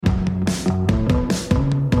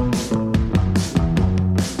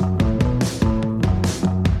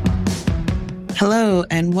Hello,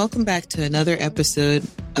 and welcome back to another episode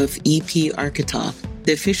of EP Architalk,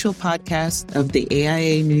 the official podcast of the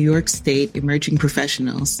AIA New York State Emerging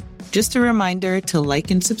Professionals. Just a reminder to like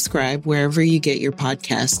and subscribe wherever you get your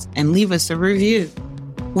podcasts and leave us a review.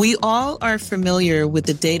 We all are familiar with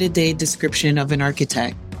the day-to-day description of an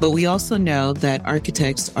architect, but we also know that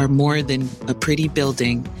architects are more than a pretty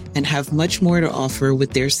building and have much more to offer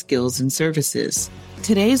with their skills and services.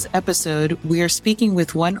 Today's episode, we are speaking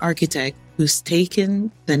with one architect who's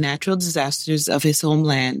taken the natural disasters of his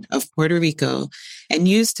homeland of Puerto Rico and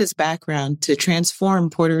used his background to transform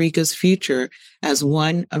Puerto Rico's future as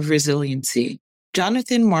one of resiliency.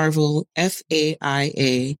 Jonathan Marvel,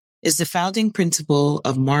 FAIA, is the founding principal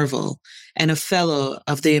of Marvel and a fellow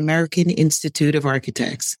of the American Institute of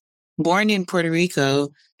Architects. Born in Puerto Rico,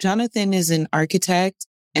 Jonathan is an architect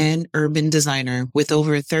and urban designer with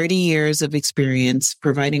over 30 years of experience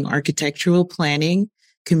providing architectural planning,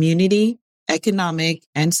 community, economic,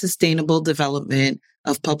 and sustainable development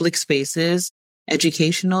of public spaces,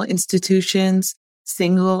 educational institutions,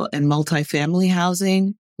 single and multifamily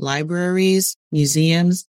housing, libraries,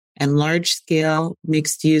 museums, and large-scale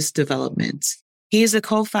mixed-use developments. He is a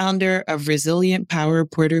co-founder of Resilient Power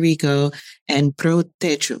Puerto Rico and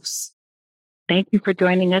ProTechos. Thank you for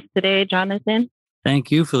joining us today, Jonathan.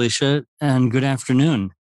 Thank you, Felicia, and good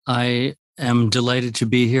afternoon. I am delighted to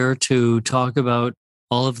be here to talk about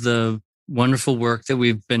all of the wonderful work that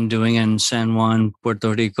we've been doing in San Juan,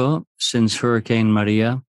 Puerto Rico since Hurricane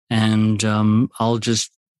Maria. And I'll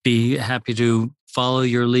just be happy to follow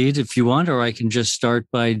your lead if you want, or I can just start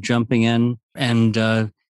by jumping in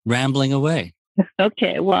and rambling away.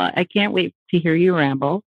 Okay, well, I can't wait to hear you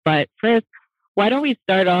ramble. But first, why don't we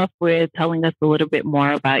start off with telling us a little bit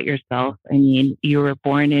more about yourself? I mean, you were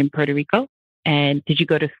born in Puerto Rico, and did you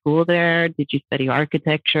go to school there? Did you study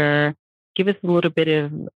architecture? Give us a little bit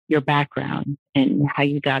of your background and how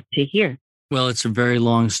you got to here. Well, it's a very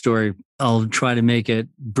long story. I'll try to make it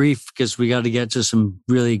brief because we got to get to some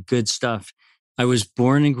really good stuff. I was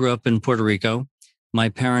born and grew up in Puerto Rico. My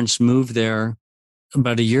parents moved there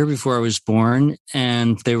about a year before I was born,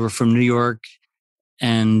 and they were from New York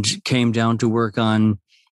and came down to work on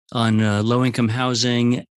low-income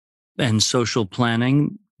housing and social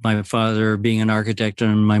planning, my father being an architect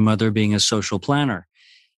and my mother being a social planner.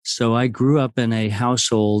 So I grew up in a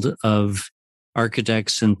household of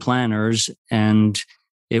architects and planners, and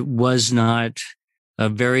it was not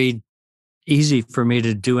very easy for me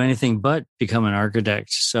to do anything but become an architect.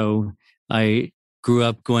 So I grew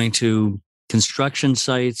up going to construction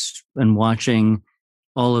sites and watching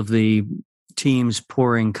all of the teams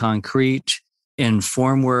pouring concrete in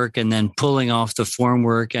formwork and then pulling off the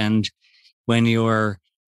formwork. And when you're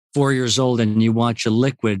 4 years old and you watch a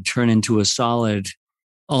liquid turn into a solid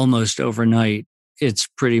almost overnight, it's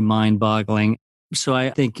pretty mind-boggling. So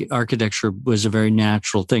I think architecture was a very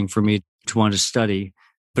natural thing for me to want to study.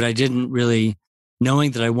 But I didn't really,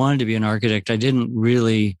 knowing that I wanted to be an architect, I didn't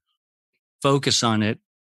really focus on it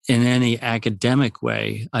in any academic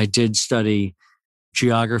way. I did study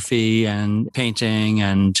geography and painting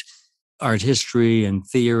and art history and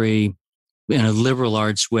theory in a liberal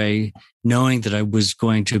arts way, knowing that I was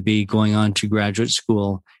going to be going on to graduate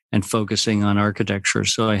school and focusing on architecture.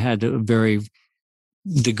 So I had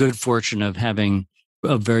the good fortune of having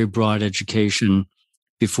a very broad education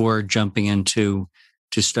before jumping into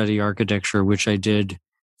to study architecture, which I did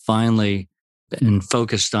finally and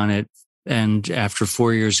focused on it. And after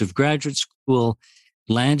 4 years of graduate school,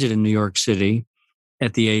 landed in New York City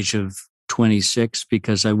at the age of 26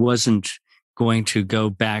 because I wasn't going to go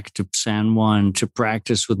back to San Juan to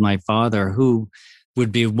practice with my father, who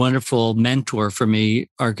would be a wonderful mentor for me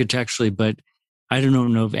architecturally. But I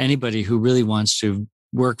don't know of anybody who really wants to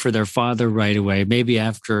work for their father right away. Maybe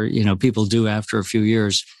after, people do after a few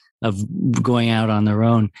years of going out on their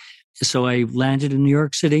own. So I landed in New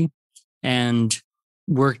York City and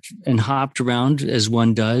worked and hopped around as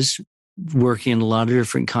one does, working in a lot of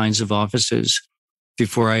different kinds of offices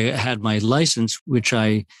before I had my license, which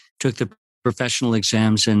I took the professional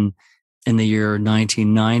exams in the year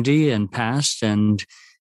 1990 and passed, and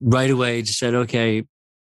right away said, okay,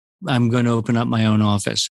 I'm going to open up my own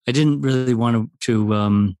office. I didn't really want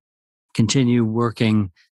to continue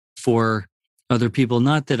working for other people.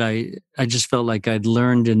 Not that I just felt like I'd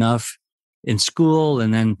learned enough in school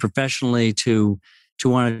and then professionally to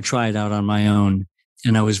want to try it out on my own.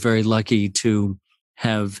 And I was very lucky to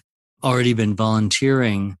have already been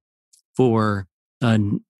volunteering for a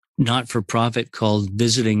not-for-profit called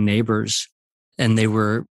Visiting Neighbors. And they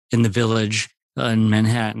were in the Village in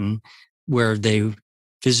Manhattan, where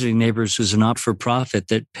Visiting Neighbors was a not-for-profit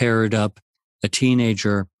that paired up a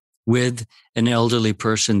teenager with an elderly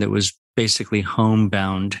person that was basically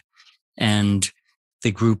homebound. And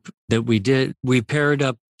the group that we did, we paired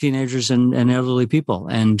up teenagers and elderly people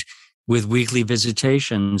and with weekly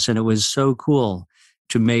visitations. And it was so cool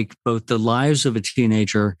to make both the lives of a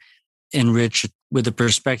teenager enrich with the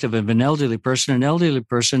perspective of an elderly person. An elderly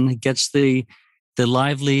person gets the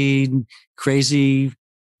lively, crazy,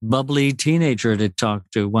 bubbly teenager to talk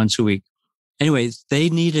to once a week. Anyways, they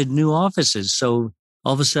needed new offices. So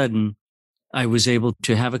all of a sudden, I was able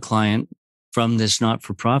to have a client from this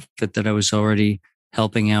not-for-profit that I was already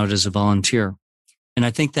helping out as a volunteer. And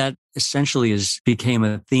I think that essentially became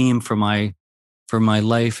a theme for my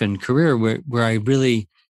life and career where I really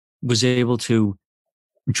was able to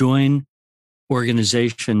join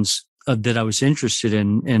organizations that I was interested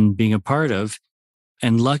in being a part of.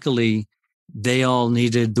 And luckily, they all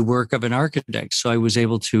needed the work of an architect. So I was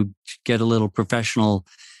able to get a little professional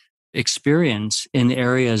experience in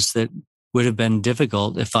areas that would have been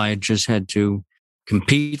difficult if I had just had to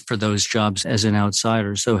compete for those jobs as an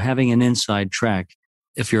outsider. So having an inside track,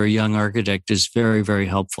 if you're a young architect, is very, very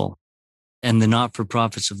helpful. And the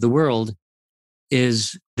not-for-profits of the world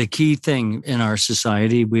is the key thing in our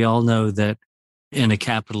society. We all know that in a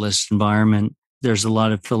capitalist environment, there's a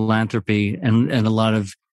lot of philanthropy and a lot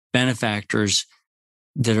of benefactors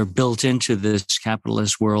that are built into this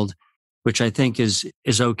capitalist world, which I think is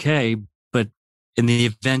okay. But in the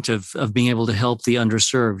event of being able to help the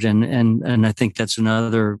underserved, and I think that's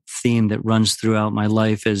another theme that runs throughout my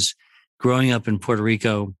life, is growing up in Puerto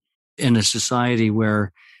Rico in a society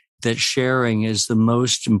where that sharing is the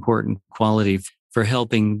most important quality for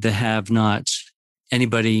helping the have-nots.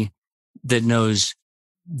 Anybody that knows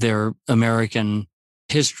their American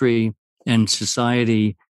history and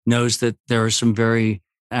society knows that there are some very,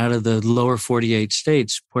 out of the lower 48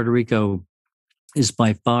 states, Puerto Rico is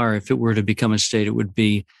by far, if it were to become a state, it would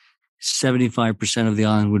be 75% of the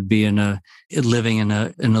island would be living in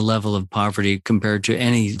a level of poverty compared to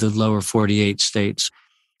any of the lower 48 states.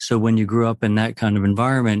 So when you grew up in that kind of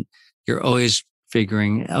environment, you're always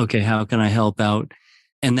figuring, okay, how can I help out?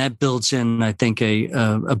 And that builds in, I think,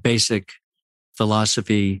 a basic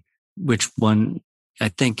philosophy, which one, I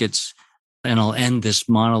think it's, and I'll end this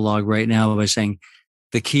monologue right now by saying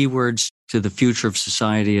the key words to the future of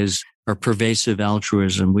society are pervasive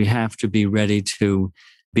altruism. We have to be ready to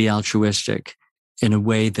be altruistic in a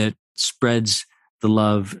way that spreads the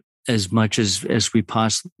love as much as we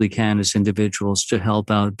possibly can as individuals to help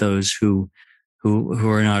out those who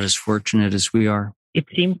are not as fortunate as we are. It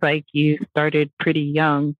seems like you started pretty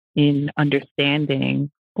young in understanding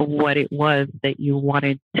what it was that you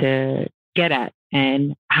wanted to get at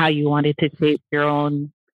and how you wanted to shape your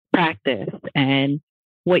own practice and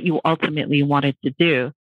what you ultimately wanted to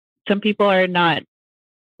do. Some people are not,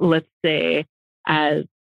 let's say, as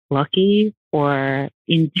lucky or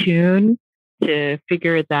in tune to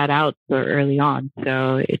figure that out so early on.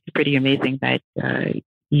 So it's pretty amazing that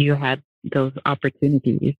you had those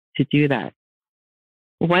opportunities to do that.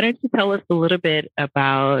 Why don't you tell us a little bit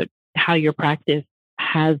about how your practice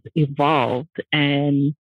has evolved,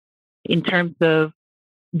 and in terms of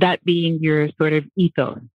that being your sort of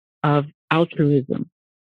ethos of altruism,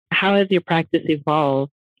 how has your practice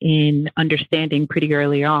evolved in understanding pretty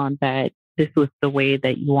early on that this was the way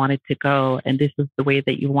that you wanted to go and this was the way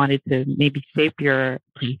that you wanted to maybe shape your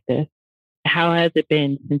practice? How has it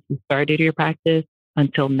been since you started your practice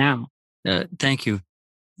until now? Thank you.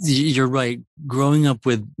 You're right. Growing up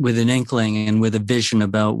with an inkling and with a vision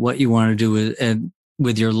about what you want to do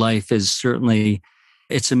with your life is certainly,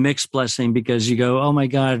 it's a mixed blessing, because you go, oh my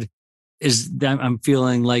God, I'm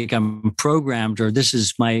feeling like I'm programmed, or this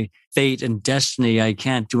is my fate and destiny. I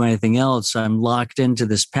can't do anything else. I'm locked into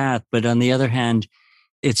this path. But on the other hand,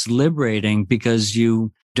 it's liberating because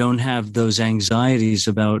you don't have those anxieties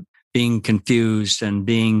about being confused and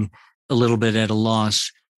being a little bit at a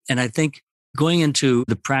loss. And I think going into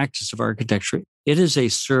the practice of architecture, it is a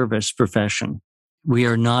service profession. We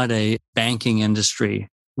are not a banking industry.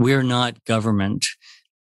 We are not government.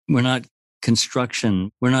 We're not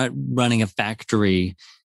construction. We're not running a factory.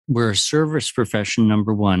 We're a service profession,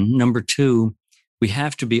 number one. Number two, we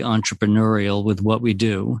have to be entrepreneurial with what we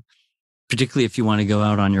do, particularly if you want to go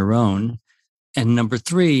out on your own. And number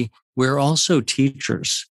three, we're also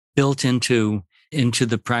teachers built into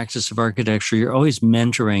the practice of architecture. You're always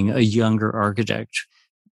mentoring a younger architect,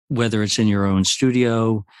 whether it's in your own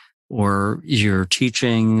studio or you're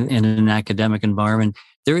teaching in an academic environment.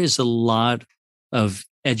 There is a lot of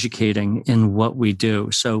educating in what we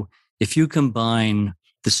do. So if you combine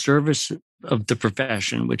the service of the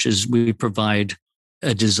profession, which is we provide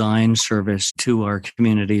a design service to our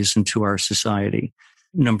communities and to our society,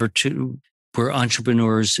 Number two, we're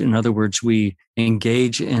entrepreneurs. In other words, we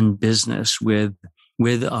engage in business with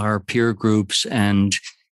our peer groups. And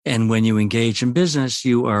when you engage in business,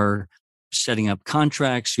 you are setting up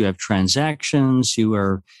contracts, you have transactions,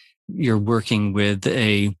 you're working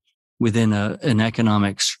within an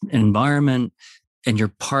economic environment, and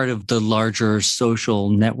you're part of the larger social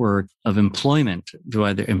network of employment,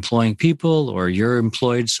 either employing people or you're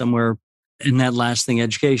employed somewhere. And that last thing,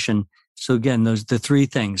 education. So again, the three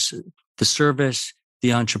things, the service, the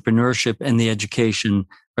entrepreneurship, and the education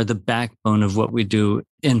are the backbone of what we do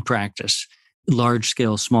in practice. Large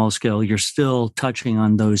scale, small scale, you're still touching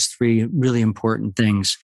on those three really important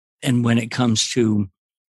things. And when it comes to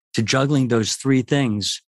juggling those three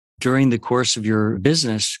things during the course of your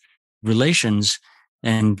business relations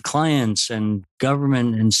and clients and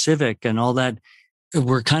government and civic and all that,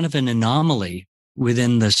 we're kind of an anomaly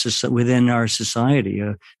within our society.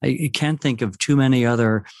 I can't think of too many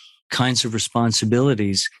other kinds of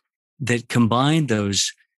responsibilities that combine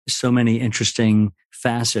those so many interesting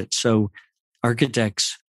facets. So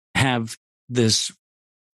architects have this,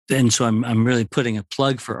 and so I'm really putting a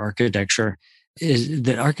plug for architecture, is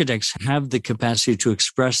that architects have the capacity to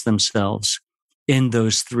express themselves in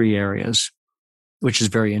those three areas, which is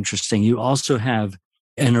very interesting. You also have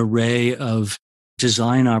an array of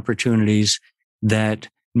design opportunities that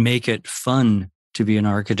make it fun to be an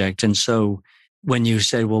architect. And so when you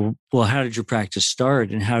say, well, how did your practice start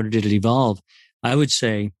and how did it evolve? I would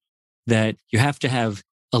say that you have to have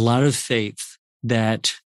a lot of faith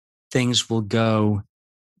that things will go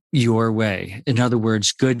your way. In other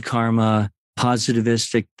words, good karma,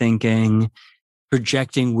 positivistic thinking,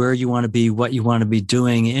 projecting where you want to be, what you want to be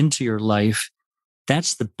doing into your life.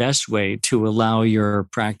 That's the best way to allow your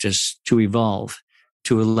practice to evolve,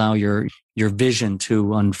 to allow your vision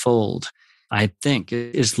to unfold. I think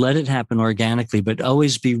is let it happen organically, but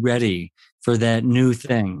always be ready for that new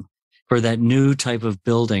thing, for that new type of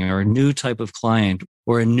building or a new type of client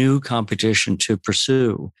or a new competition to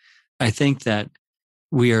pursue. I think that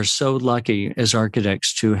we are so lucky as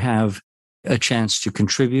architects to have a chance to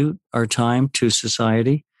contribute our time to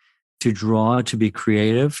society, to draw, to be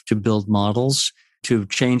creative, to build models, to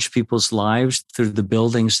change people's lives through the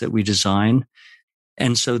buildings that we design.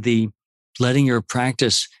 And so the letting your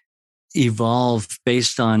practice evolve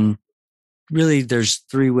based on, really, there's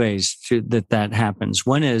three ways that happens.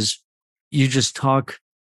 One is you just talk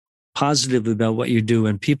positively about what you do,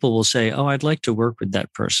 and people will say, oh, I'd like to work with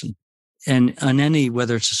that person. And on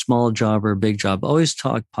whether it's a small job or a big job, always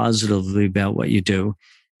talk positively about what you do,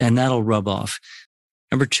 and that'll rub off.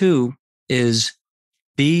 Number two is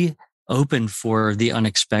be open for the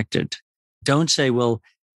unexpected. Don't say, well,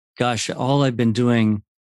 gosh, all I've been doing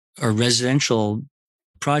are residential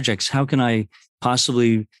projects. How can I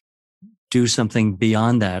possibly do something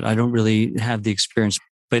beyond that? I don't really have the experience.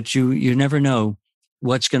 But you never know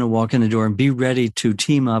what's going to walk in the door, and be ready to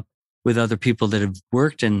team up with other people that have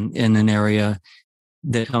worked in an area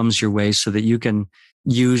that comes your way so that you can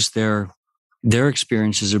use their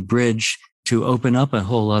experience as a bridge to open up a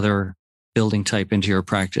whole other building type into your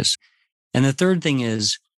practice. And the third thing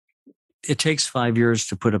is, it takes 5 years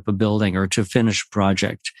to put up a building or to finish a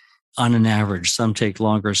project on an average. Some take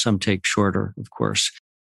longer, some take shorter, of course.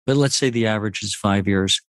 But let's say the average is 5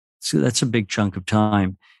 years. So that's a big chunk of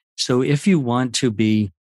time. So if you want to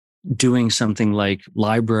be doing something like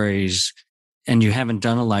libraries and you haven't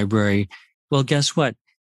done a library, well, guess what?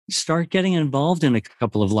 Start getting involved in a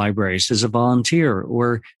couple of libraries as a volunteer,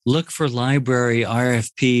 or look for library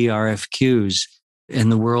RFQs in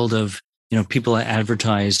the world of, people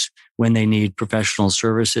advertise when they need professional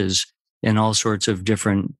services in all sorts of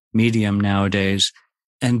different medium nowadays,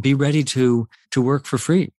 and be ready to work for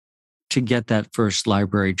free to get that first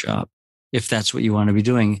library job, if that's what you want to be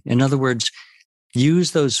doing. In other words,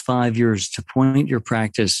 use those 5 years to point your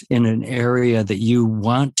practice in an area that you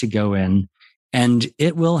want to go in, and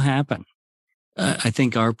it will happen. I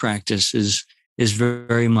think our practice is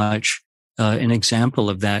very much an example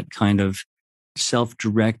of that kind of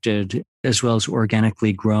self-directed as well as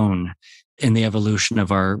organically grown in the evolution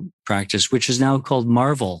of our practice, which is now called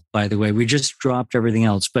Marvel, by the way. We just dropped everything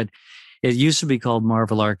else, but it used to be called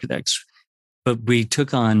Marvel Architects. But we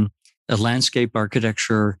took on a landscape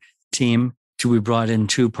architecture team. We brought in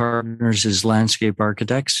 2 partners as landscape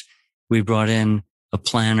architects. We brought in a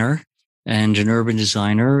planner and an urban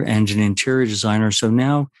designer and an interior designer. So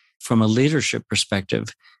now, from a leadership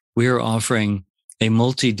perspective, we are offering a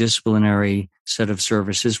multidisciplinary set of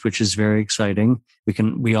services, which is very exciting.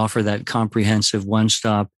 We offer that comprehensive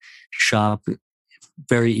one-stop shop,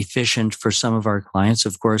 very efficient for some of our clients.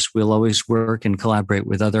 Of course, we'll always work and collaborate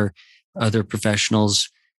with other other professionals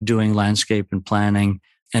doing landscape and planning.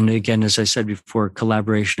 And again, as I said before,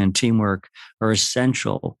 collaboration and teamwork are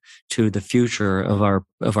essential to the future of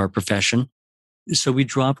our profession. So we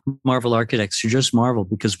dropped Marvel Architects to just Marvel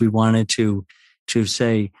because we wanted to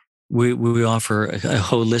say we offer a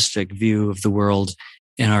holistic view of the world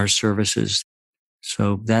in our services.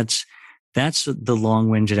 So that's the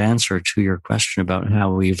long-winded answer to your question about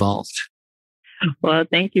how we evolved. Well,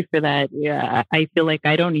 thank you for that. Yeah, I feel like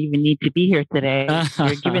I don't even need to be here today.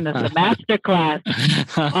 You're giving us a master class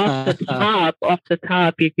off the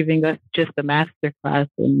top. You're giving us just a master class,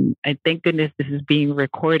 and I thank goodness this is being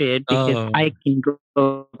recorded because I can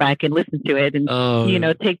go back and listen to it and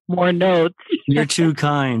take more notes. You're too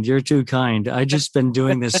kind. You're too kind. I just been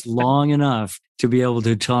doing this long enough to be able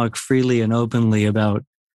to talk freely and openly about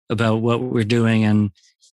what we're doing, and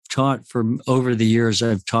taught for over the years.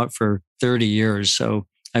 I've taught for 30 years. So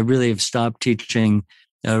I really have stopped teaching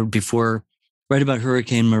before, right about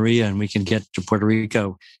Hurricane Maria, and we can get to Puerto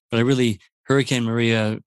Rico. But Hurricane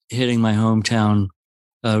Maria hitting my hometown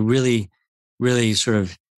really, really sort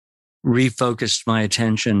of refocused my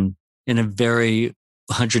attention in a very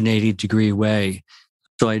 180-degree way.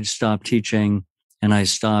 So I stopped teaching and I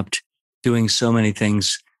stopped doing so many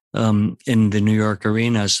things in the New York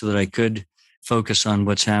arena so that I could focus on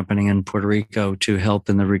what's happening in Puerto Rico to help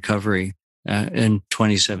in the recovery in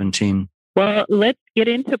 2017. Well, let's get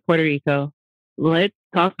into Puerto Rico. Let's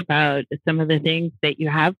talk about some of the things that you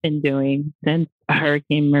have been doing since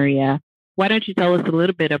Hurricane Maria. Why don't you tell us a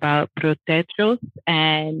little bit about Protechos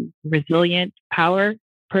and Resilient Power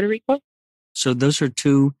Puerto Rico? So those are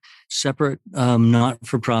two separate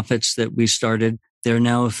not-for-profits that we started. They're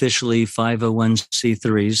now officially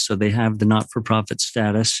 501c3s, so they have the not-for-profit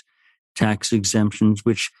status, tax exemptions,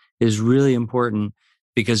 which is really important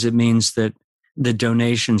because it means that the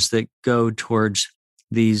donations that go towards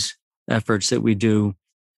these efforts that we do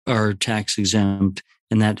are tax exempt,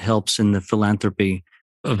 and that helps in the philanthropy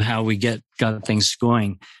of how we got things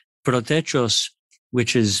going. Protechos,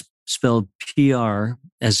 which is spelled PR,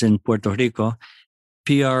 as in Puerto Rico,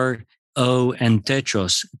 P-R-O and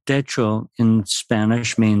techos. Techo in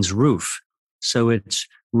Spanish means roof. So it's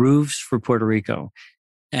roofs for Puerto Rico.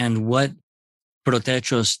 And what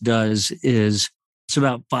Protechos does is it's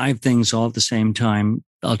about 5 things all at the same time.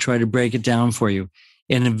 I'll try to break it down for you.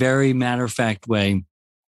 In a very matter-of-fact way,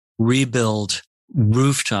 rebuild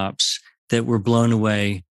rooftops that were blown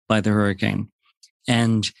away by the hurricane.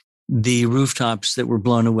 And the rooftops that were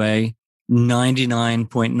blown away,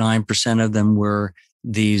 99.9% of them were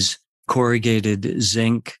these corrugated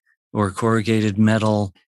zinc or corrugated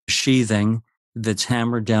metal sheathing that's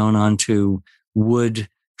hammered down onto wood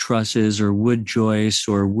trusses or wood joists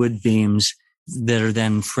or wood beams that are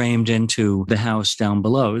then framed into the house down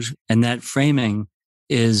below. And that framing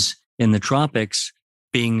is in the tropics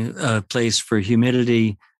being a place for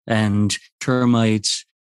humidity and termites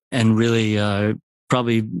and really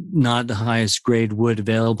probably not the highest grade wood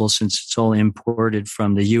available since it's all imported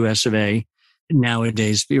from the US of A.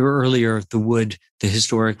 Nowadays, earlier, the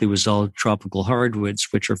historically was all tropical hardwoods,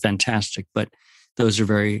 which are fantastic, but those are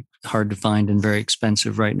very hard to find and very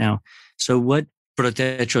expensive right now. So what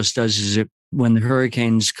Protechos does is when the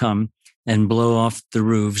hurricanes come and blow off the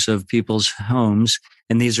roofs of people's homes,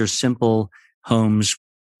 and these are simple homes,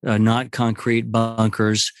 not concrete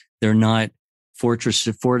bunkers, they're not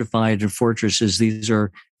fortified fortresses. These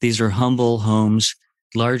are humble homes,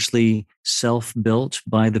 largely self-built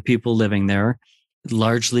by the people living there,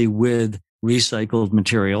 largely with recycled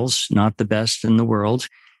materials, not the best in the world,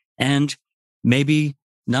 and maybe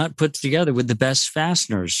not put together with the best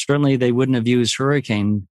fasteners. Certainly they wouldn't have used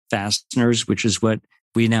hurricane fasteners, which is what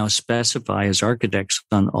we now specify as architects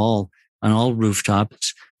on all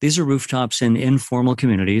rooftops. These are rooftops in informal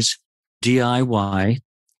communities, DIY,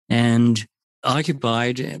 and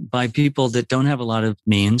occupied by people that don't have a lot of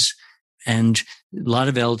means and a lot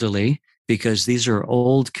of elderly, because these are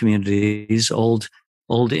old communities, old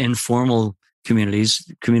informal communities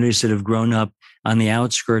that have grown up on the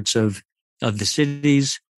outskirts of the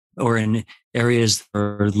cities or in areas that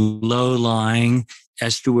are low-lying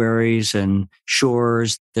estuaries and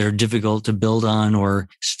shores that are difficult to build on, or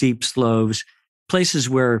steep slopes, places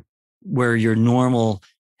where your normal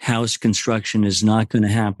house construction is not going to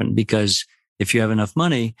happen, because if you have enough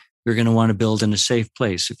money, you're going to want to build in a safe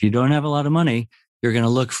place. If you don't have a lot of money, you're going to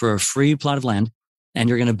look for a free plot of land and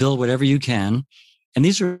you're going to build whatever you can. And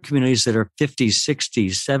these are communities that are 50, 60,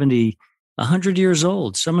 70, 100 years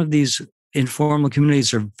old. Some of these informal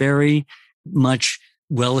communities are very much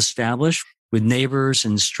well established with neighbors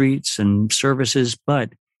and streets and services,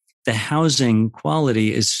 but the housing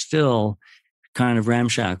quality is still kind of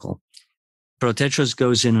ramshackle. Protechos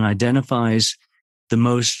goes in and identifies the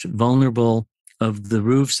most vulnerable of the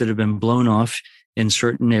roofs that have been blown off in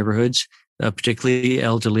certain neighborhoods, particularly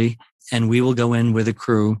elderly. And we will go in with a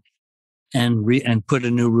crew and put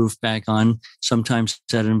a new roof back on. Sometimes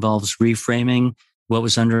that involves reframing what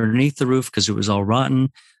was underneath the roof because it was all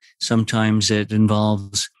rotten. Sometimes it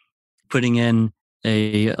involves putting in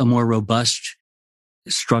a more robust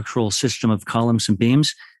structural system of columns and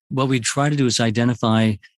beams. What we try to do is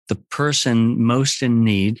identify the person most in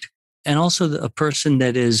need, and also a person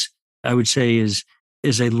that is, I would say, is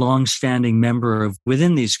a long-standing member of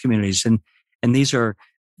within these communities. And these are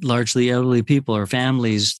largely elderly people or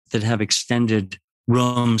families that have extended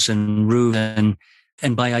rooms and roof.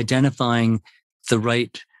 And by identifying the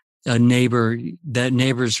right neighbor, that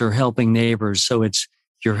neighbors are helping neighbors. So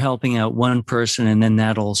you're helping out one person and then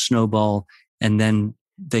that'll snowball and then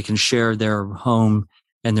they can share their home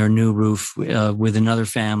and their new roof with another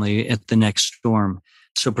family at the next storm.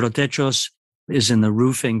 So Protechos is in the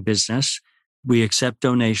roofing business. We accept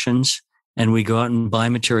donations and we go out and buy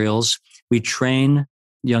materials. We train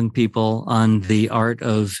young people on the art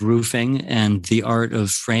of roofing and the art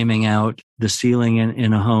of framing out the ceiling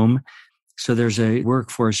in a home. So there's a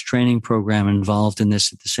workforce training program involved in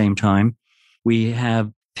this at the same time. We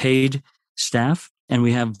have paid staff and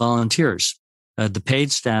we have volunteers. The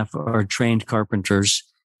paid staff are trained carpenters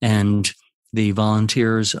and the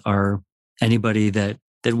volunteers are anybody that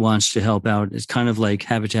wants to help out. It's kind of like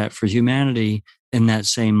Habitat for Humanity in that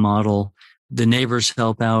same model. The neighbors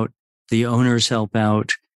help out, the owners help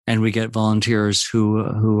out, and we get volunteers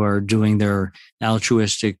who are doing their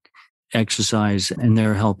altruistic exercise and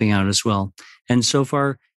they're helping out as well. And so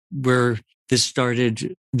far, this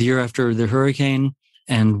started the year after the hurricane,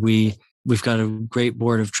 and we've got a great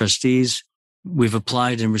board of trustees. We've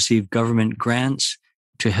applied and received government grants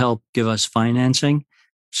to help give us financing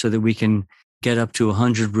so that we can get up to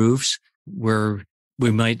 100 roofs, where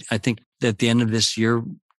we might, I think at the end of this year,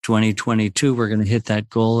 2022, we're going to hit that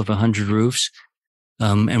goal of 100 roofs.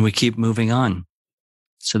 And we keep moving on.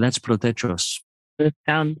 So that's Protechos. It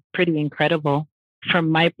sounds pretty incredible.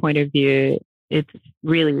 From my point of view, it's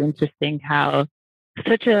really interesting how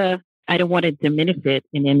I don't want to diminish it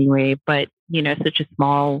in any way, but, such a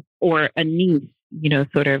small or a niche,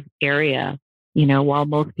 sort of area, while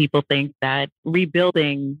most people think that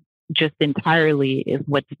rebuilding just entirely is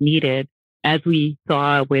what's needed, as we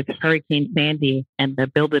saw with Hurricane Sandy and the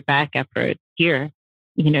Build It Back effort here,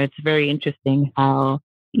 it's very interesting how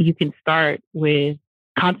you can start with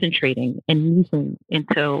concentrating and niching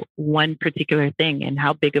into one particular thing and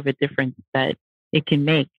how big of a difference that it can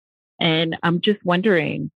make. And I'm just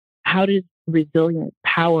wondering, how does Resilient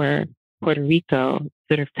Power Puerto Rico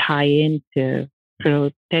sort of tie into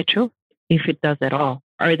Protechos, if it does at all?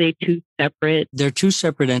 Are they two separate? They're two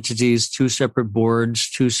separate entities, two separate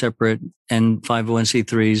boards, two separate and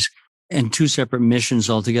 501c3s, and two separate missions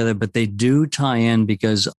altogether, but they do tie in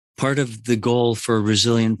because part of the goal for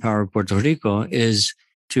Resilient Power Puerto Rico is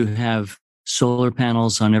to have solar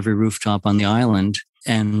panels on every rooftop on the island.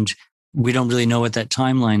 And we don't really know what that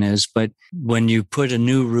timeline is, but when you put a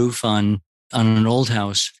new roof on an old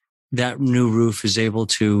house, that new roof is able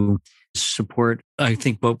to support, I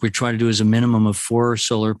think what we try to do is a minimum of 4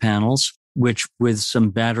 solar panels, which with some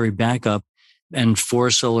battery backup and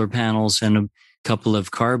 4 solar panels and a couple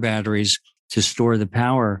of car batteries to store the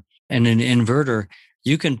power and an inverter,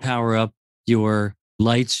 you can power up your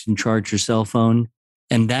lights and charge your cell phone.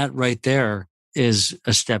 And that right there is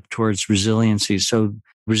a step towards resiliency. So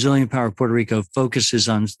Resilient Power Puerto Rico focuses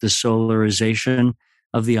on the solarization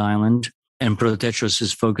of the island, and Protechos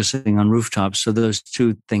is focusing on rooftops. So those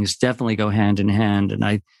two things definitely go hand in hand. And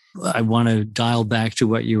I want to dial back to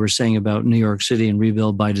what you were saying about New York City and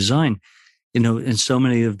Rebuild by Design. In so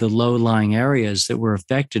many of the low-lying areas that were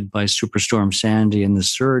affected by Superstorm Sandy and the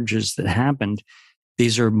surges that happened,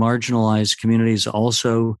 these are marginalized communities.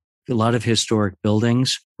 Also, a lot of historic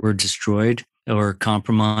buildings were destroyed or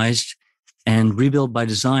compromised. And Rebuild by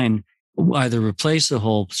Design either replaced the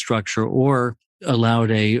whole structure or allowed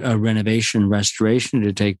a renovation, restoration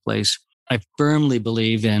to take place. I firmly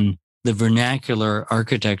believe in the vernacular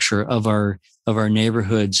architecture of our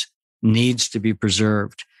neighborhoods needs to be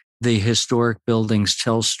preserved. The historic buildings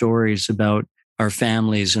tell stories about our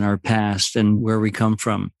families and our past and where we come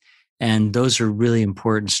from. And those are really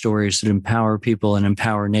important stories that empower people and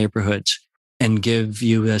empower neighborhoods and give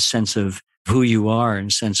you a sense of who you are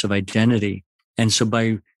and sense of identity. And so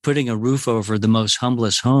by putting a roof over the most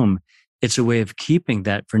humblest home, it's a way of keeping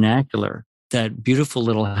that vernacular. That beautiful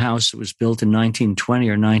little house that was built in 1920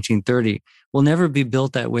 or 1930 will never be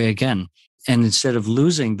built that way again. And instead of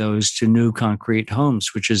losing those to new concrete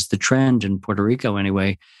homes, which is the trend in Puerto Rico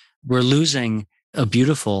anyway, we're losing a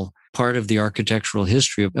beautiful part of the architectural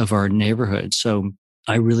history of our neighborhood. So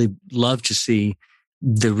I really love to see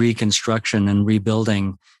the reconstruction and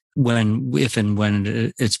rebuilding if and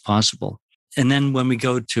when it's possible. And then when we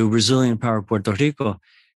go to Resilient Power Puerto Rico,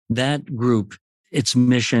 that group, its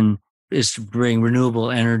mission is to bring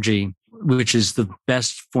renewable energy, which is the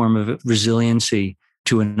best form of resiliency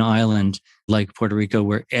to an island like Puerto Rico,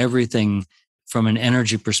 where everything from an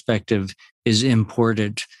energy perspective is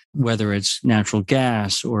imported, whether it's natural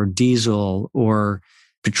gas or diesel or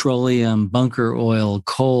petroleum, bunker oil,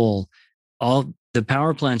 coal. All the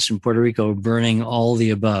power plants in Puerto Rico are burning all the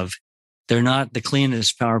above. They're not the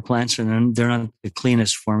cleanest power plants, and they're not the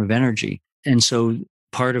cleanest form of energy. And so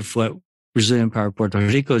part of what Resilient Power Puerto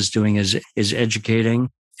Rico is doing is educating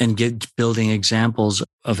and building examples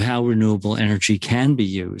of how renewable energy can be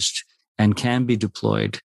used and can be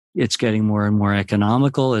deployed. It's getting more and more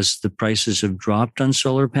economical as the prices have dropped on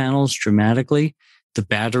solar panels dramatically. The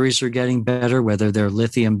batteries are getting better, whether they're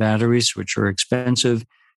lithium batteries, which are expensive,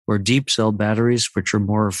 or deep cell batteries, which are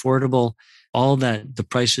more affordable. All that, the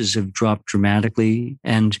prices have dropped dramatically.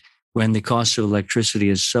 And when the cost of electricity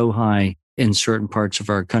is so high in certain parts of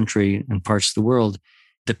our country and parts of the world,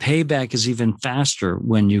 the payback is even faster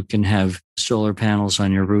when you can have solar panels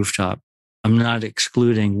on your rooftop. I'm not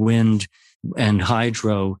excluding wind and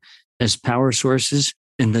hydro as power sources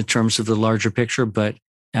in the terms of the larger picture, but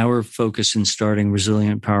our focus in starting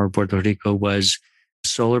Resilient Power Puerto Rico was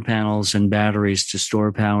solar panels and batteries to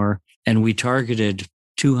store power. And we targeted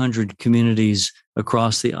 200 communities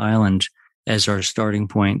across the island as our starting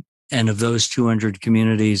point. And of those 200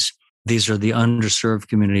 communities, these are the underserved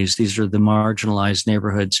communities. These are the marginalized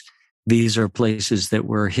neighborhoods. These are places that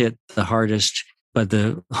were hit the hardest by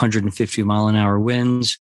the 150 mile an hour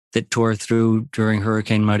winds that tore through during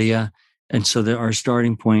Hurricane Maria. And so our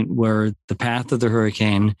starting point were the path of the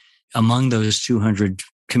hurricane among those 200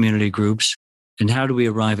 community groups. And how do we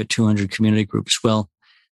arrive at 200 community groups? Well,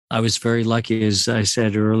 I was very lucky, as I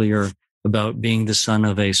said earlier, about being the son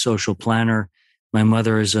of a social planner. My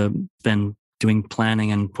mother has been doing planning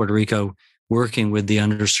in Puerto Rico, working with the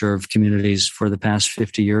underserved communities for the past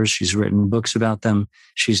 50 years. She's written books about them.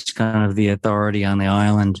 She's kind of the authority on the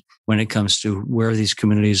island when it comes to where these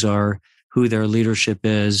communities are, who their leadership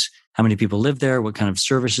is, how many people live there, what kind of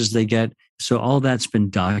services they get. So all that's been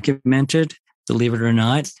documented, believe it or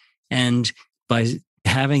not. And by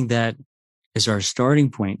having that as our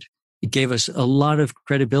starting point, it gave us a lot of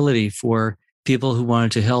credibility for people who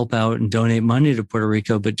wanted to help out and donate money to Puerto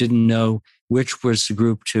Rico, but didn't know which was the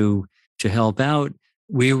group to help out.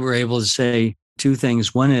 We were able to say two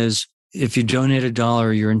things. One is, if you donate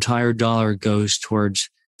 $1, your entire dollar goes towards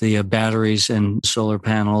the batteries and solar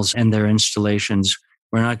panels and their installations.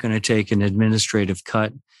 We're not going to take an administrative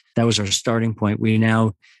cut. That was our starting point. We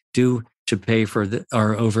now do to pay for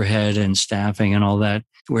our overhead and staffing and all that.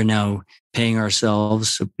 We're now paying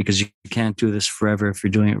ourselves because you can't do this forever if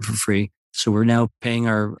you're doing it for free. So we're now paying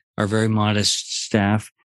our very modest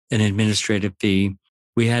staff an administrative fee.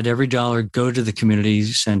 We had every dollar go to the community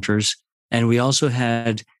centers. And we also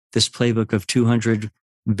had this playbook of 200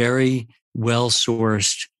 very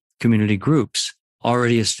well-sourced community groups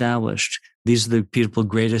already established. These are the people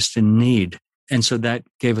greatest in need. And so that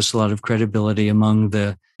gave us a lot of credibility among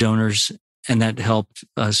the donors. And that helped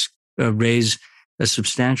us raise a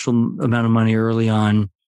substantial amount of money early on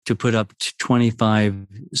to put up to 25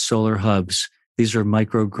 solar hubs. These are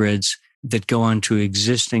microgrids that go onto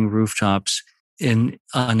existing rooftops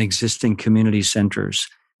on existing community centers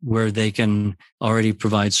where they can already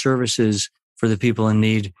provide services for the people in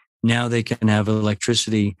need. Now they can have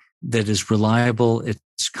electricity that is reliable,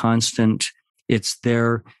 it's constant, it's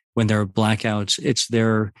there when there are blackouts, it's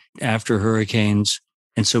there after hurricanes.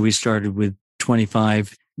 And so we started with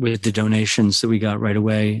 25 with the donations that we got right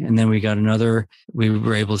away. And then we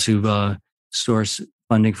were able to source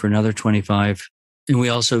funding for another 25. And we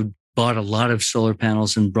also bought a lot of solar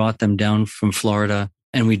panels and brought them down from Florida.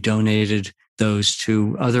 And we donated those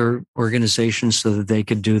to other organizations so that they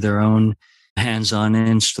could do their own hands-on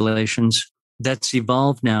installations. That's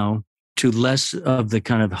evolved now to less of the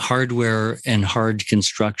kind of hardware and hard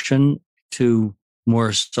construction to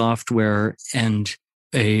more software and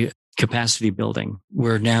a capacity building.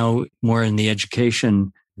 We're now more in the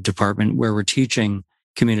education department where we're teaching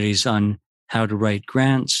communities on how to write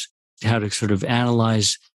grants, how to sort of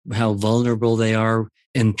analyze how vulnerable they are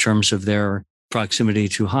in terms of their proximity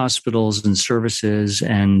to hospitals and services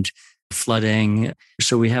and flooding.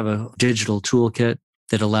 So we have a digital toolkit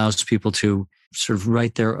that allows people to sort of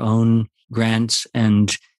write their own grants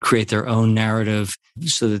and create their own narrative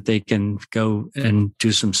so that they can go and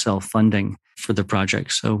do some self-funding for the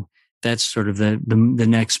project. So that's sort of the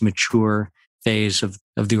next mature phase of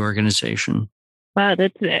the organization. Wow,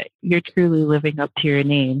 that's you're truly living up to your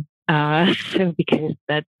name. Because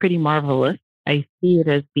that's pretty marvelous. I see it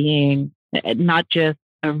as being not just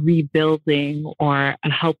a rebuilding or a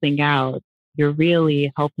helping out. You're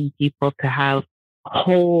really helping people to have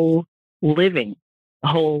whole living,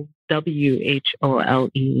 whole WHOLE,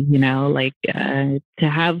 to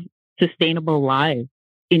have sustainable lives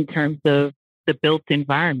in terms of the built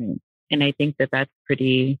environment. And I think that that's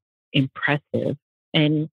pretty impressive.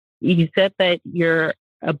 And you said that you're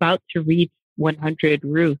about to reach 100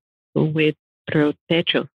 roofs with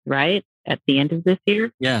Protechos, right? At the end of this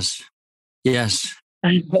year? Yes.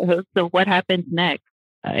 So what happens next?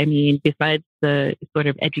 I mean, besides the sort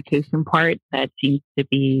of education part that seems to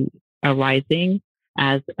be arising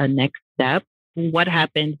as a next step, what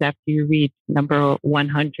happens after you reach number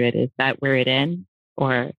 100? Is that where it ends?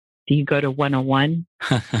 Or do you go to 101?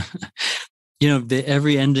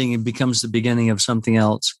 Every ending, it becomes the beginning of something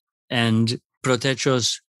else. And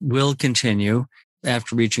Protechos will continue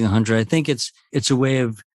after reaching 100. I think it's a way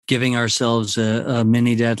of giving ourselves a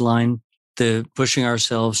mini deadline, pushing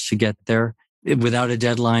ourselves to get there. Without a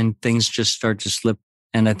deadline, things just start to slip.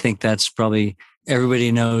 And I think that's probably,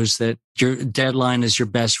 everybody knows that your deadline is your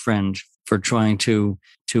best friend for trying to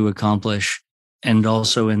accomplish. And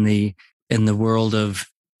also in the world of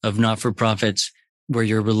not-for-profits, where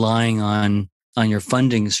you're relying on your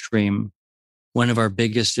funding stream, one of our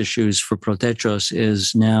biggest issues for Protechos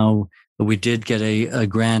is now we did get a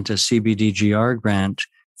grant, a CBDGR grant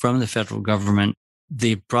from the federal government.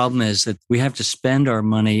 The problem is that we have to spend our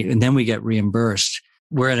money and then we get reimbursed.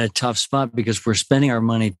 We're in a tough spot because we're spending our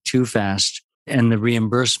money too fast and the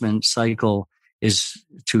reimbursement cycle is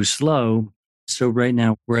too slow. So right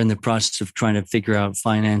now we're in the process of trying to figure out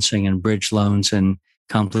financing and bridge loans and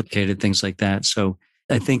complicated things like that. So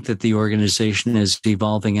I think that the organization is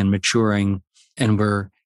evolving and maturing, and we're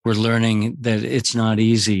learning that it's not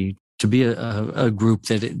easy to be a group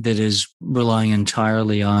that is relying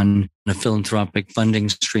entirely on a philanthropic funding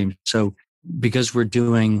stream. So because we're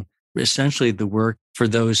doing essentially the work for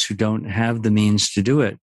those who don't have the means to do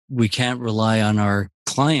it, we can't rely on our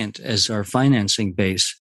client as our financing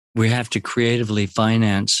base. We have to creatively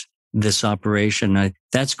finance this operation.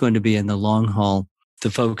 That's going to be in the long haul the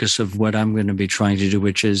focus of what I'm going to be trying to do,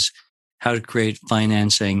 which is how to create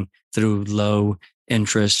financing through low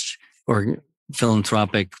interest or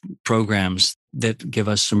philanthropic programs that give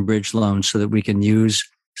us some bridge loans so that we can use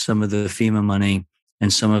some of the FEMA money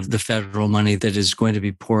and some of the federal money that is going to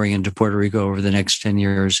be pouring into Puerto Rico over the next 10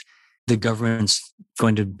 years. The government's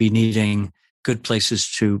going to be needing good places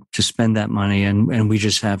to spend that money, and we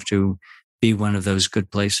just have to be one of those good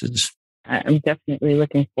places. I'm definitely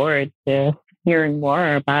looking forward to hearing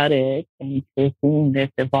more about it and to seeing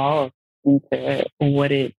this evolve into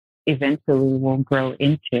what it eventually will grow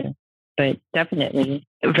into. But definitely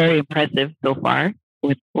very impressive so far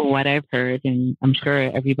with what I've heard. And I'm sure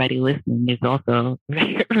everybody listening is also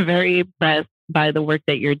very, very impressed by the work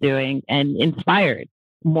that you're doing and inspired,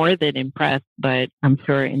 more than impressed, but I'm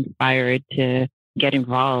sure inspired to get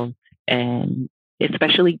involved, and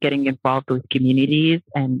especially getting involved with communities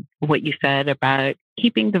and what you said about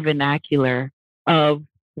keeping the vernacular of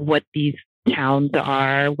what these towns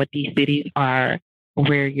are, what these cities are,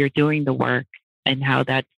 where you're doing the work, and how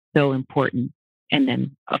that's so important. And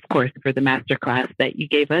then, of course, for the masterclass that you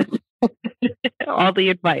gave us, all the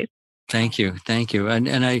advice. Thank you.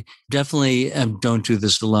 And I definitely don't do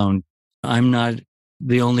this alone. I'm not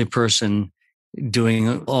the only person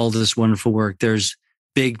doing all this wonderful work. There's a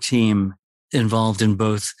big team involved in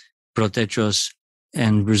both Protechos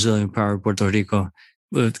and Brazilian Power Puerto Rico,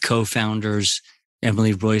 with co-founders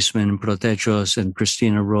Emily Roisman in Protechos and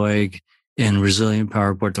Christina Roig in Resilient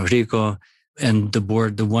Power Puerto Rico, and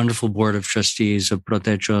the wonderful board of trustees of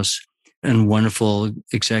Protechos, and wonderful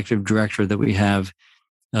executive director that we have,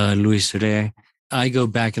 Luis Rey. I go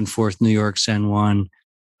back and forth, New York, San Juan.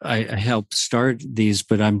 I help start these,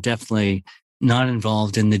 but I'm definitely not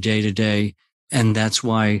involved in the day-to-day. And that's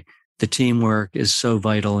why the teamwork is so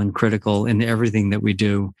vital and critical in everything that we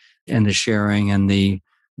do. And the sharing and the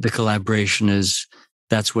collaboration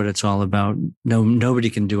that's what it's all about. Nobody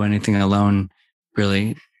can do anything alone,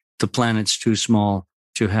 really. The planet's too small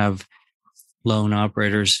to have lone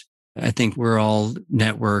operators. I think we're all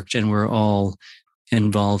networked and we're all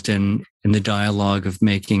involved in the dialogue of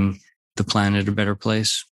making the planet a better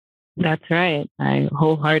place. That's right. I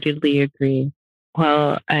wholeheartedly agree.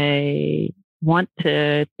 Well, I want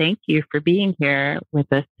to thank you for being here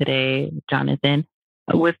with us today, Jonathan.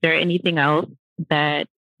 Was there anything else that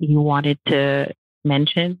you wanted to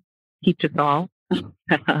mention, teach us all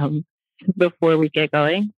before we get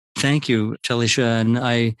going? Thank you, Talisha. And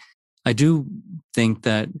I do think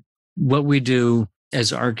that what we do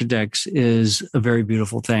as architects is a very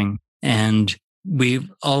beautiful thing. And we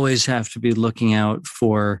always have to be looking out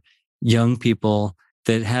for young people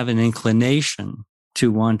that have an inclination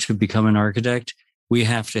to want to become an architect. We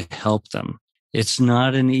have to help them. It's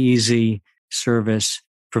not an easy service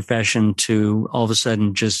profession to all of a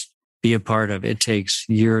sudden just be a part of. It takes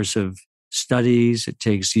years of studies. It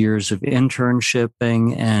takes years of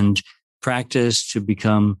internshiping and practice to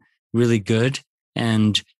become really good.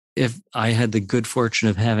 And if I had the good fortune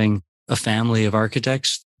of having a family of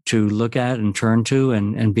architects to look at and turn to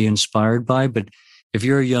and be inspired by, but if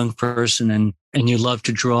you're a young person and you love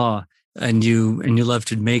to draw and you love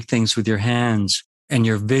to make things with your hands and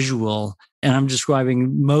you're visual, and I'm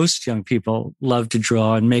describing most young people love to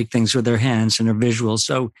draw and make things with their hands and are visual.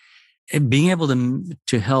 So being able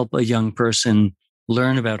to help a young person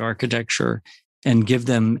learn about architecture and give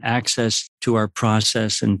them access to our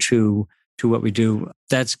process and to what we do,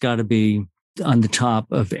 that's got to be on the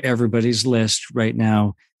top of everybody's list right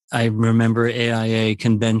now. I remember AIA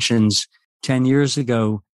conventions 10 years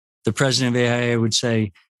ago. The president of AIA would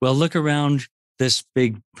say, well, look around this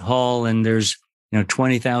big hall and there's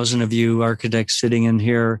 20,000 of you architects sitting in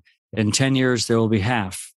here. In 10 years, there will be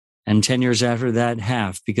half. And 10 years after that,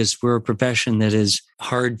 half, because we're a profession that is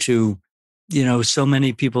hard to, so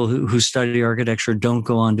many people who study architecture don't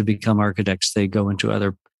go on to become architects. They go into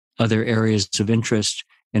other areas of interest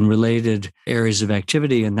and related areas of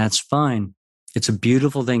activity, and that's fine. It's a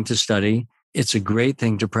beautiful thing to study. It's a great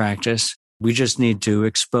thing to practice. We just need to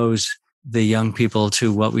expose the young people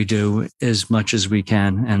to what we do as much as we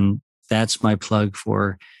can. And that's my plug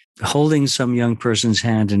for holding some young person's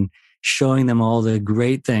hand and showing them all the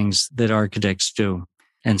great things that architects do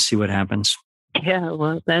and see what happens. Yeah,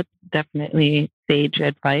 well, that's definitely sage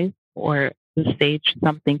advice or sage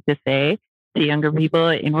something to say to younger people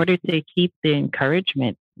in order to keep the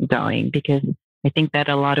encouragement going, because I think that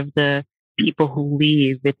a lot of the people who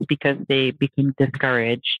leave, it's because they became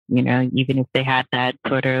discouraged, even if they had that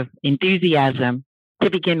sort of enthusiasm to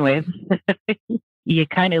begin with. You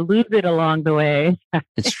kind of lose it along the way.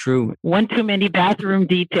 It's true. One too many bathroom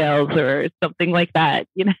details or something like that,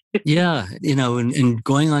 Yeah, and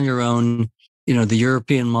going on your own, the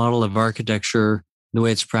European model of architecture, the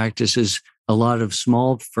way it's practiced is a lot of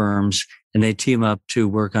small firms and they team up to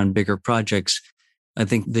work on bigger projects. I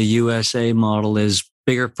think the USA model is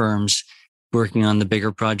bigger firms working on the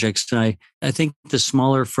bigger projects. And I think the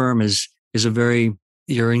smaller firm is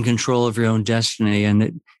you're in control of your own destiny.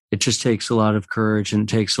 And it just takes a lot of courage and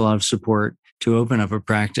it takes a lot of support to open up a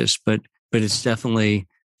practice. But it's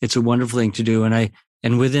a wonderful thing to do.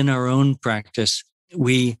 And within our own practice,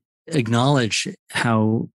 we acknowledge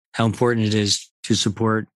how important it is to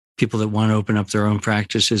support people that want to open up their own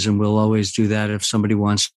practices. And we'll always do that if somebody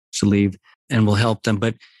wants to leave, and we'll help them.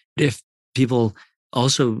 But if people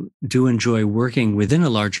also do enjoy working within a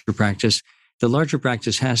larger practice, the larger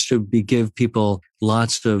practice has to give people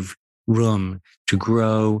lots of room to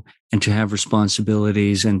grow and to have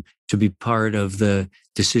responsibilities and to be part of the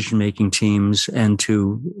decision-making teams and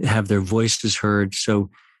to have their voices heard. So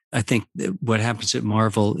I think what happens at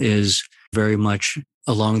Marvel is very much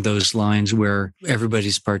along those lines where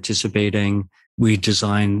everybody's participating. We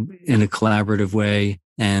design in a collaborative way,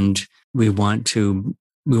 and we want to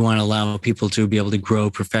allow people to be able to grow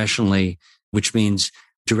professionally, which means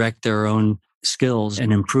direct their own skills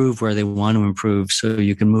and improve where they want to improve. So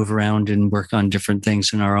you can move around and work on different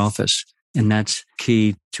things in our office. And that's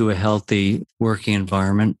key to a healthy working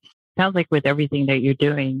environment. Sounds like with everything that you're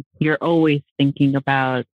doing, you're always thinking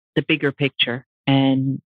about the bigger picture,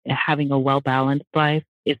 and having a well-balanced life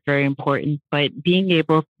is very important. But being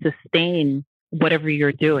able to sustain whatever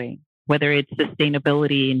you're doing, whether it's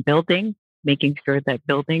sustainability in building, making sure that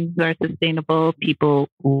buildings are sustainable, people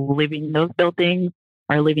living in those buildings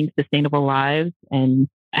are living sustainable lives, and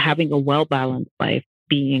having a well-balanced life,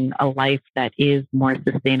 being a life that is more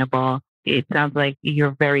sustainable. It sounds like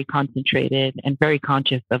you're very concentrated and very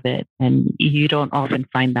conscious of it, and you don't often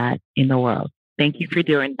find that in the world. Thank you for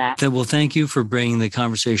doing that. Well, thank you for bringing the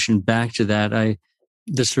conversation back to that.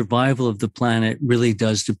 The survival of the planet really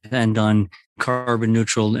does depend on carbon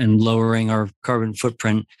neutral and lowering our carbon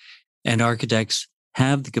footprint. And architects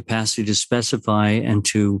have the capacity to specify and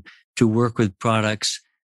to work with products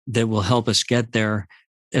that will help us get there.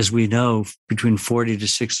 As we know, between 40 to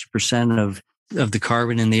 60% of of the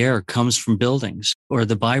carbon in the air comes from buildings, or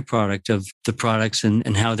the byproduct of the products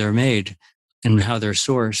and how they're made and how they're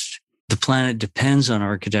sourced. The planet depends on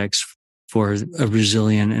architects for a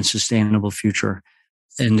resilient and sustainable future.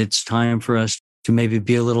 And it's time for us to maybe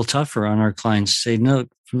be a little tougher on our clients, say, no,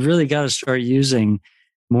 we really got to start using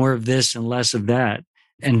more of this and less of that,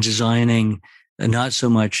 and designing not so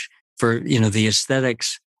much for, the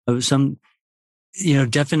aesthetics of some,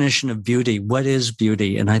 definition of beauty. What is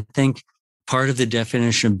beauty? And I think part of the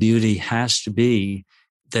definition of beauty has to be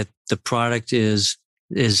that the product is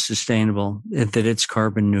sustainable, that it's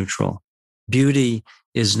carbon neutral. Beauty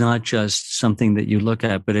is not just something that you look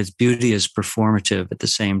at, but beauty is performative at the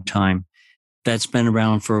same time. That's been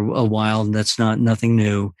around for a while, and that's nothing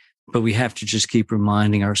new, but we have to just keep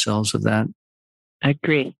reminding ourselves of that. I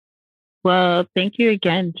agree. Well, thank you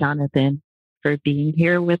again, Jonathan, for being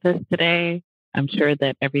here with us today. I'm sure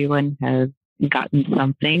that everyone has gotten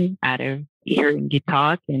something out of hearing you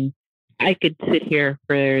talk, and I could sit here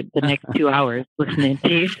for the next 2 hours listening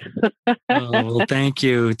to you. Well, thank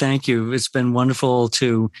you. Thank you. It's been wonderful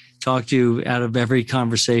to talk to you. Out of every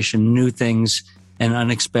conversation, new things and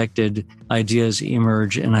unexpected ideas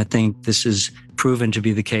emerge. And I think this is proven to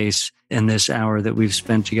be the case in this hour that we've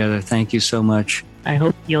spent together. Thank you so much. I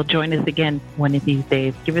hope you'll join us again one of these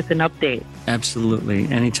days. Give us an update. Absolutely.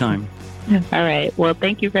 Anytime. All right. Well,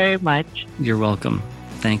 thank you very much. You're welcome.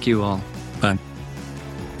 Thank you all. Bye.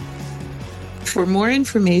 For more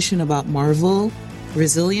information about Marvel,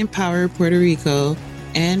 Resilient Power Puerto Rico,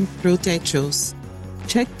 and Protechos,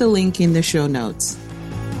 check the link in the show notes.